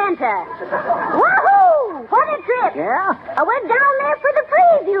Atlanta. Woohoo! What a trip. Yeah? I went down there for the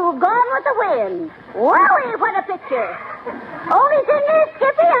preview of Gone with the Wind. Wowie, what a picture. Only thing is,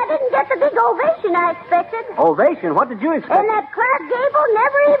 Skippy, I didn't get the big ovation I expected. Ovation? What did you expect? And that Clark Gable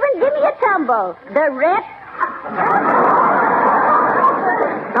never even give me a tumble. The rep.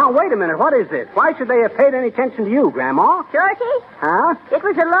 Now, wait a minute. What is this? Why should they have paid any attention to you, Grandma? Shorty? Huh? It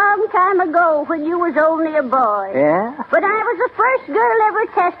was a long time ago when you was only a boy. Yeah? But I was the first girl ever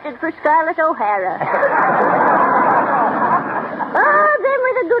tested for Scarlett O'Hara. Oh, them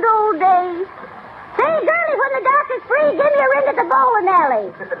were the good old days. Say, girlie, when the dock is free, give me a ring at the bowling alley.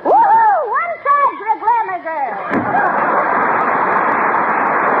 Woohoo! One side for a glamour girl.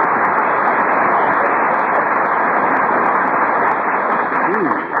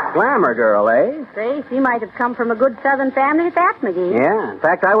 Glamour girl, eh? Say, she might have come from a good Southern family at that, McGee. Yeah. In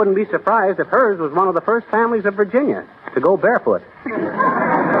fact, I wouldn't be surprised if hers was one of the first families of Virginia to go barefoot.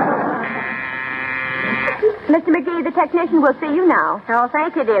 Mr. McGee, the technician will see you now. Oh,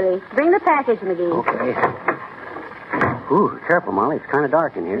 thank you, dearie. Bring the package, McGee. Okay. Ooh, careful, Molly. It's kind of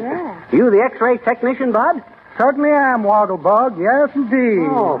dark in here. Yeah. You the X-ray technician, Bud? Certainly am, Wogglebug. Yes, indeed.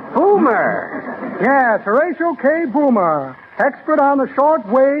 Oh, Boomer. Yes, Horatio K. Boomer. Expert on the short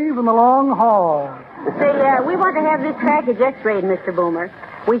wave and the long haul. Say, we want to have this package X-rayed, Mr. Boomer.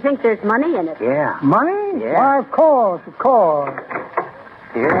 We think there's money in it. Yeah. Money? Yeah. Why, of course, of course.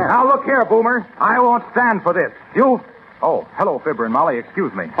 Yeah. Now, look here, Boomer. I won't stand for this. You... Oh, hello, Fibber and Molly.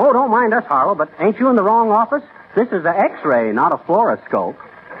 Excuse me. Oh, don't mind us, Harlow, but ain't you in the wrong office? This is the X-ray, not a fluoroscope.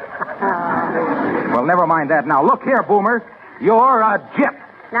 Well, never mind that. Now, look here, Boomer. You're a gyp.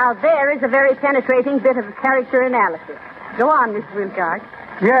 Now, there is a very penetrating bit of character analysis. Go on, Mr. Wilcox.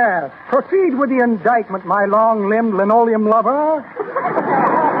 Yes. Proceed with the indictment, my long-limbed linoleum lover.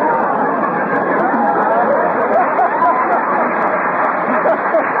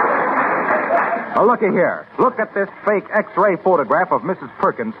 Now, looky here. Look at this fake X-ray photograph of Mrs.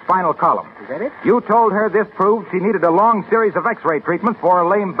 Perkins' spinal column. Is that it? You told her this proved she needed a long series of X-ray treatments for her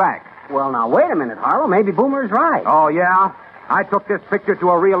lame back. Well, now, wait a minute, Harlow. Maybe Boomer's right. Oh, yeah? I took this picture to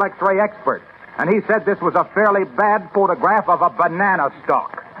a real X-ray expert, and he said this was a fairly bad photograph of a banana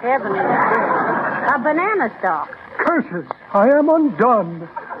stalk. Heavenly. A banana stalk. Curses. I am undone.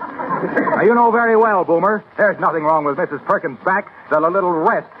 Now, you know very well, Boomer, there's nothing wrong with Mrs. Perkins' back that a little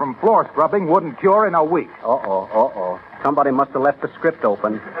rest from floor scrubbing wouldn't cure in a week. Uh-oh. Somebody must have left the script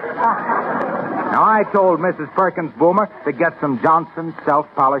open. Now, I told Mrs. Perkins, Boomer, to get some Johnson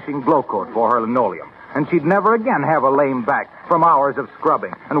self-polishing glow coat for her linoleum, and she'd never again have a lame back from hours of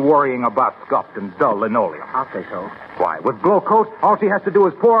scrubbing and worrying about scuffed and dull linoleum. I'll say so. Why, with glow coat, all she has to do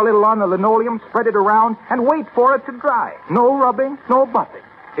is pour a little on the linoleum, spread it around, and wait for it to dry. No rubbing, no buffing.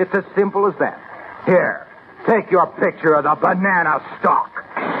 It's as simple as that. Here, take your picture of the banana stalk.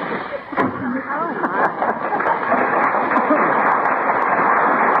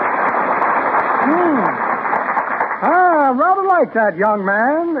 Rather like that young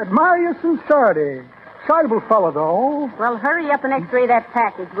man. Admire your sincerity. Excitable fellow, though. Well, hurry up and X-ray that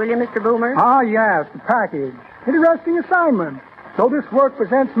package, will you, Mr. Boomer? Ah, yes, the package. Interesting assignment. Though this work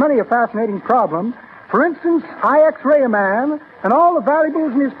presents many a fascinating problem. For instance, I X-ray a man, and all the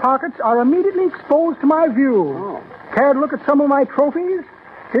valuables in his pockets are immediately exposed to my view. Oh. Care to look at some of my trophies?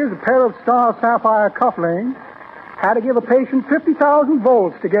 Here's a pair of star sapphire cufflinks. Had to give a patient 50,000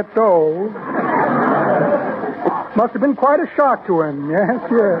 volts to get those. Must have been quite a shock to him. Yes.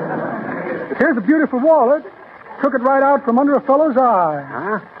 Here's a beautiful wallet. Took it right out from under a fellow's eye.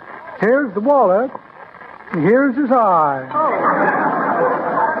 Huh? Here's the wallet. And here's his eye. Oh.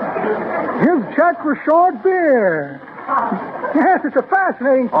 Here's a check for short beer. Yes, it's a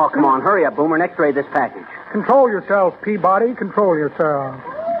fascinating... Oh, come on. Hurry up, Boomer, and X-ray this package. Control yourself, Peabody. Control yourself.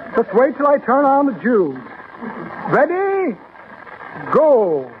 Just wait till I turn on the juice. Ready?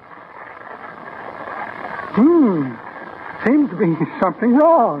 Go. Seems to be something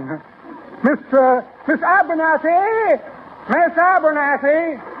wrong. Miss Abernathy! Miss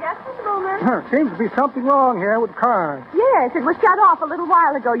Abernathy! Yes, Mr. Boomer? Seems to be something wrong here with the card. Yes, it was shut off a little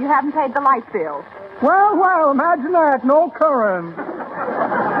while ago. You haven't paid the light bill. Well, imagine that. No current.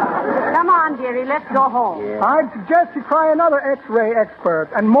 Come on, dearie, let's go home. Yeah. I'd suggest you try another X-ray expert,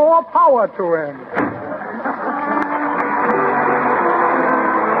 and more power to him.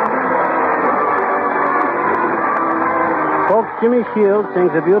 Folks, Jimmy Shields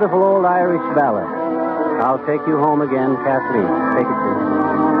sings a beautiful old Irish ballad. I'll take you home again, Kathleen. Take it, please.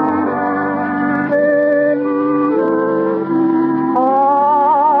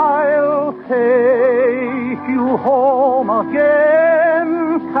 I'll take you home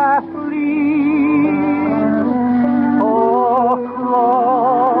again, Kathleen.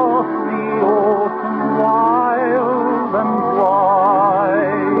 Across the ocean wild and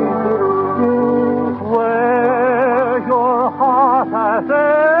wide, where your heart has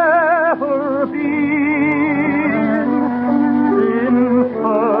ever been, in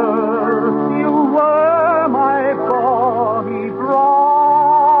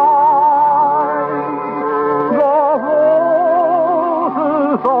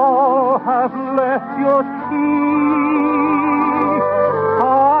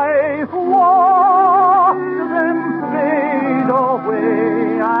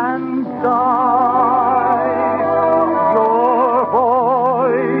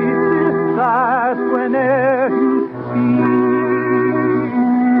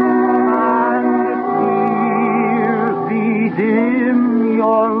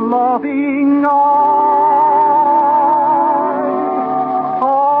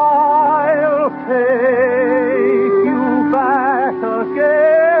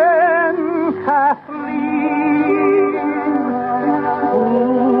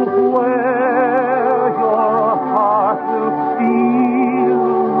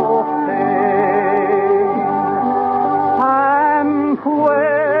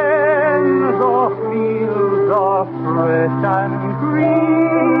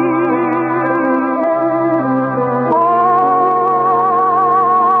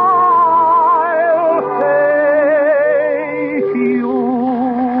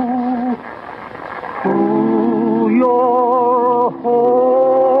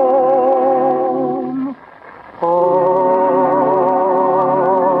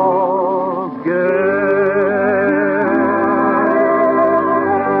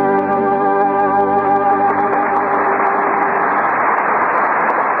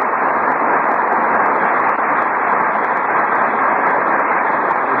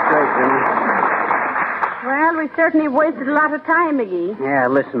certainly wasted a lot of time, McGee. Yeah,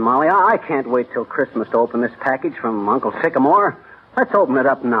 listen, Molly, I can't wait till Christmas to open this package from Uncle Sycamore. Let's open it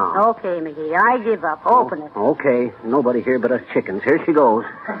up now. Okay, McGee, I give up. Open it. Okay, nobody here but us chickens. Here she goes.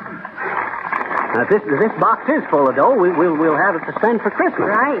 Now, if this box is full of dough, we'll have it to spend for Christmas.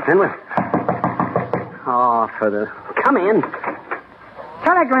 Right. And we'll... Oh, Come in.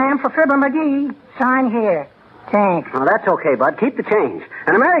 Telegram for Fibber McGee. Sign here. Thanks. Oh, that's okay, Bud. Keep the change.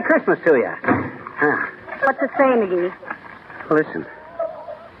 And a Merry Christmas to you. What's it say, McGee? Listen.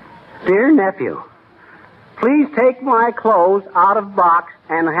 Dear nephew, please take my clothes out of box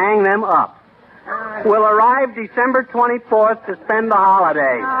and hang them up. We'll arrive December 24th to spend the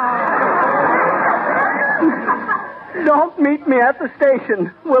holiday. Don't meet me at the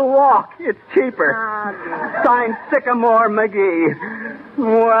station. We'll walk. It's cheaper. Signed Sycamore McGee.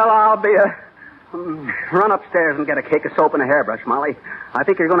 Well, I'll be Run upstairs and get a cake of soap and a hairbrush, Molly. I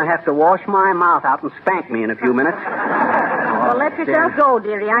think you're going to have to wash my mouth out and spank me in a few minutes. Well, let yourself go,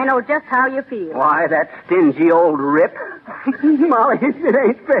 dearie. I know just how you feel. Why, that stingy old rip. Molly, it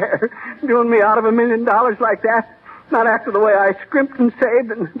ain't fair. Doing me out of $1 million like that. Not after the way I scrimped and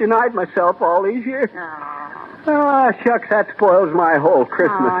saved and denied myself all these years. Oh, shucks, that spoils my whole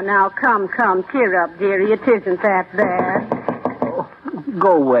Christmas. Oh, now, come. Cheer up, dearie. It isn't that bad. Oh,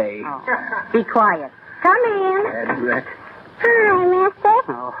 go away. Oh. Be quiet. Come in. Bad wreck. Hi, mister.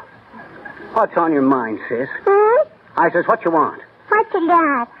 Oh. What's on your mind, sis? I says, what you want? What you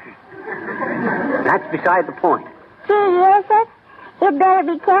got? That's beside the point. Gee, is it? You'd better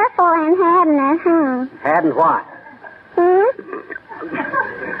be careful in having it, Hadn't what?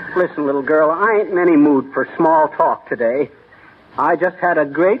 Listen, little girl, I ain't in any mood for small talk today. I just had a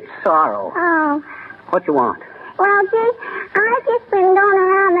great sorrow. Oh. What you want? Well, gee, I've just been going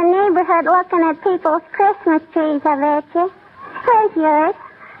around the neighborhood looking at people's Christmas trees, I bet you. Where's yours?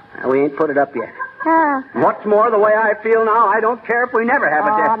 We ain't put it up yet. Oh. What's more, the way I feel now, I don't care if we never have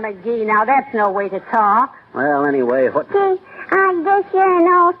it. Oh, McGee, now that's no way to talk. Well, anyway, what... Gee, I guess you're an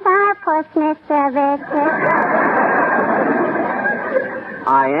old sourpuss, mister, I bet you.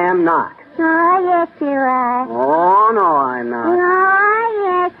 I am not. Oh, yes, you are. Oh, no, I'm not. Oh,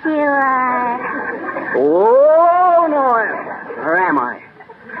 yes, you are. Oh, no, or am I?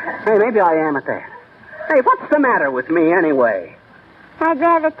 Hey, maybe I am at that. Hey, what's the matter with me, anyway? I'd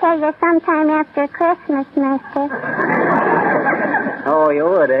rather tell you sometime after Christmas, mister. Oh, you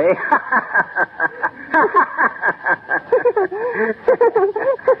would, eh?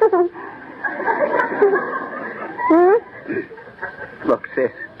 Look,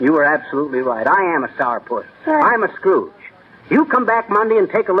 sis, you were absolutely right. I am a sourpuss. Sure. I'm a Scrooge. You come back Monday and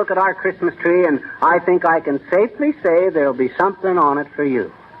take a look at our Christmas tree, and I think I can safely say there'll be something on it for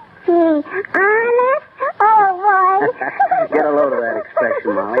you. Gee, honest? Oh, boy. Get a load of that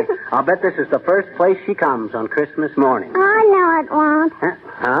expression, Molly. I'll bet this is the first place she comes on Christmas morning. Oh, no, it won't.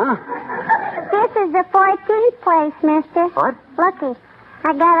 Huh? This is the 14th place, mister. What? Looky,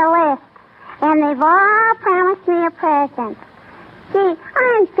 I got a list, and they've all promised me a present. Gee,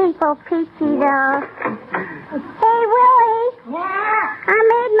 aren't people peachy, though? Hey, Willie. Yeah? I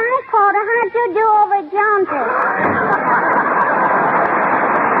made my quota. How'd you do over at Jones's?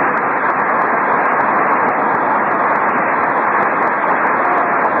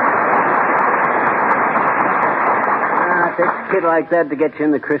 It takes a kid like that to get you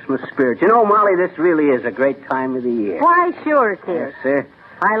in the Christmas spirit. You know, Molly, this really is a great time of the year. Why, sure it is. Yes, sir.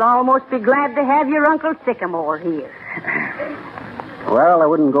 I'll almost be glad to have your Uncle Sycamore here. Well, I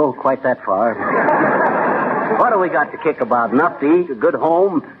wouldn't go quite that far. What do we got to kick about? Enough to eat, a good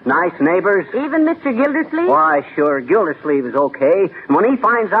home, nice neighbors? Even Mr. Gildersleeve? Why, sure, Gildersleeve is okay. And when he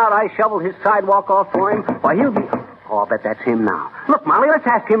finds out I shoveled his sidewalk off for him, why, he'll be... Oh, I'll bet that's him now. Look, Molly, let's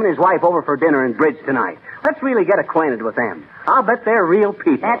ask him and his wife over for dinner in Bridge tonight. Let's really get acquainted with them. I'll bet they're real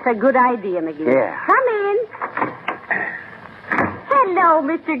people. That's a good idea, McGee. Yeah. Come in. Hello,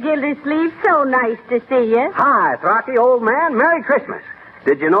 Mr. Gildersleeve. So nice to see you. Hi, Throcky, old man. Merry Christmas.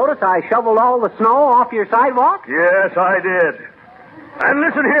 Did you notice I shoveled all the snow off your sidewalk? Yes, I did. And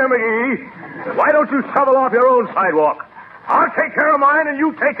listen here, McGee. Why don't you shovel off your own sidewalk? I'll take care of mine and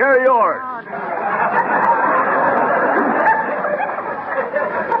you take care of yours.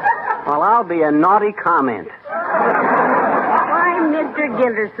 Well, I'll be a naughty comment. Why, Mr.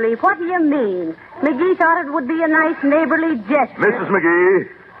 Gildersleeve, what do you mean? McGee thought it would be a nice neighborly gesture. Mrs. McGee,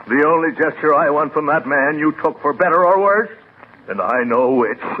 the only gesture I want from that man you took for better or worse, and I know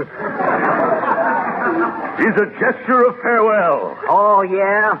which, is a gesture of farewell. Oh,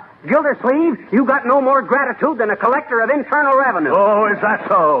 yeah? Gildersleeve, you got no more gratitude than a collector of internal revenue. Oh, is that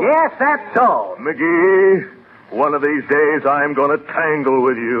so? Yes, that's so. McGee, one of these days I'm going to tangle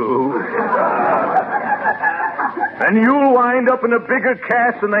with you. And you'll wind up in a bigger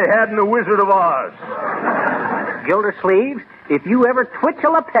cast than they had in The Wizard of Oz. Gildersleeve, if you ever twitch a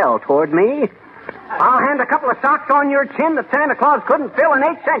lapel toward me, I'll hand a couple of socks on your chin that Santa Claus couldn't fill in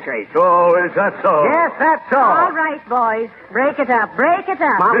 8 centuries. Oh, is that so? Yes, that's so. All right, boys. Break it up. Break it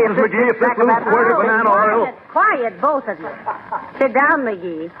up. Mommy, Mrs. McGee, if this little squirt of banana oil... Quiet, both of you. Sit down,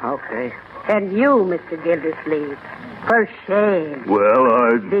 McGee. Okay. And you, Mr. Gildersleeve. For shame. Well,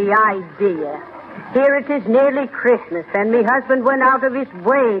 The idea. Here it is nearly Christmas, and me husband went out of his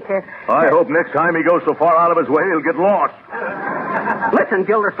way to... I hope next time he goes so far out of his way, he'll get lost. Listen,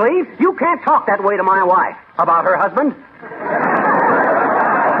 Gildersleeve, you can't talk that way to my wife about her husband.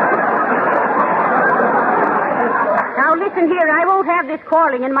 Now, listen here. I won't have this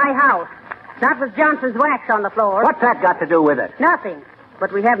quarreling in my house. Not with Johnson's wax on the floor. What's that got to do with it? Nothing.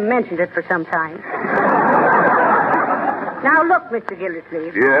 But we haven't mentioned it for some time. Now, look, Mr.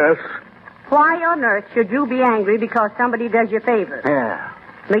 Gildersleeve. Yes? Why on earth should you be angry because somebody does you a favor? Yeah.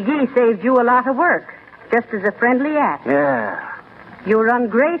 McGee saved you a lot of work, just as a friendly act. Yeah. You're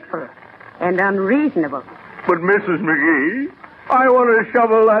ungrateful and unreasonable. But, Mrs. McGee, I want to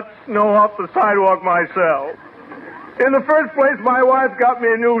shovel that snow off the sidewalk myself. In the first place, my wife got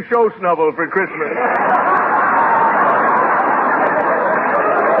me a new show snubble for Christmas.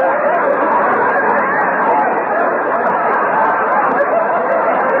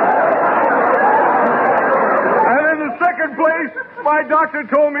 My doctor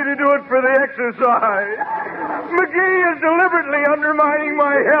told me to do it for the exercise. McGee is deliberately undermining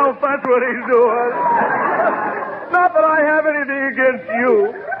my health. That's what he's doing. Not that I have anything against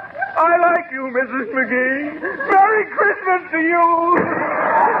you. I like you, Mrs. McGee. Merry Christmas to you.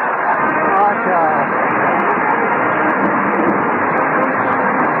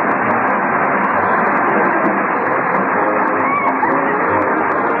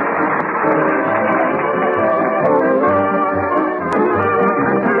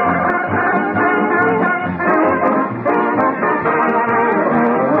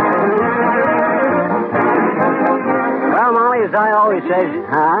 As I always say,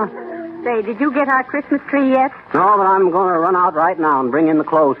 huh? Say, did you get our Christmas tree yet? No, but I'm going to run out right now and bring in the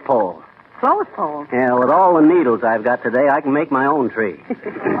clothes pole. Clothes pole? Yeah, with all the needles I've got today, I can make my own tree.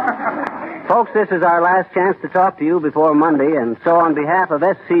 Folks, this is our last chance to talk to you before Monday, and so on behalf of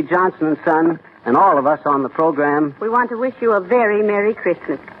S.C. Johnson & Son and all of us on the program, we want to wish you a very Merry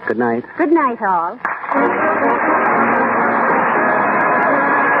Christmas. Good night. Good night, all.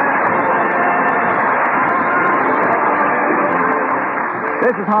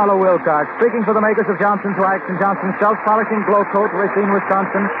 This is Harlow Wilcox, speaking for the makers of Johnson's Wax and Johnson's Self-Polishing Glow Coat, Racine,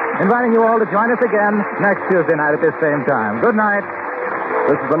 Wisconsin, inviting you all to join us again next Tuesday night at this same time. Good night.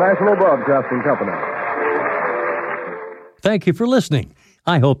 This is the National Broadcasting Company. Thank you for listening.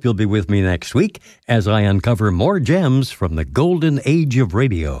 I hope you'll be with me next week as I uncover more gems from the golden age of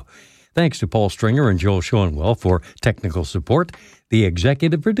radio. Thanks to Paul Stringer and Joel Schoenwell for technical support. The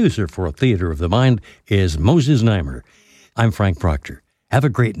executive producer for Theater of the Mind is Moses Neimer. I'm Frank Proctor. Have a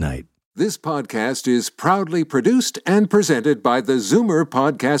great night. This podcast is proudly produced and presented by the Zoomer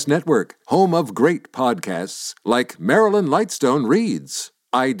Podcast Network, home of great podcasts like Marilyn Lightstone Reads,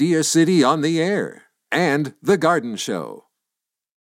 Idea City on the Air, and The Garden Show.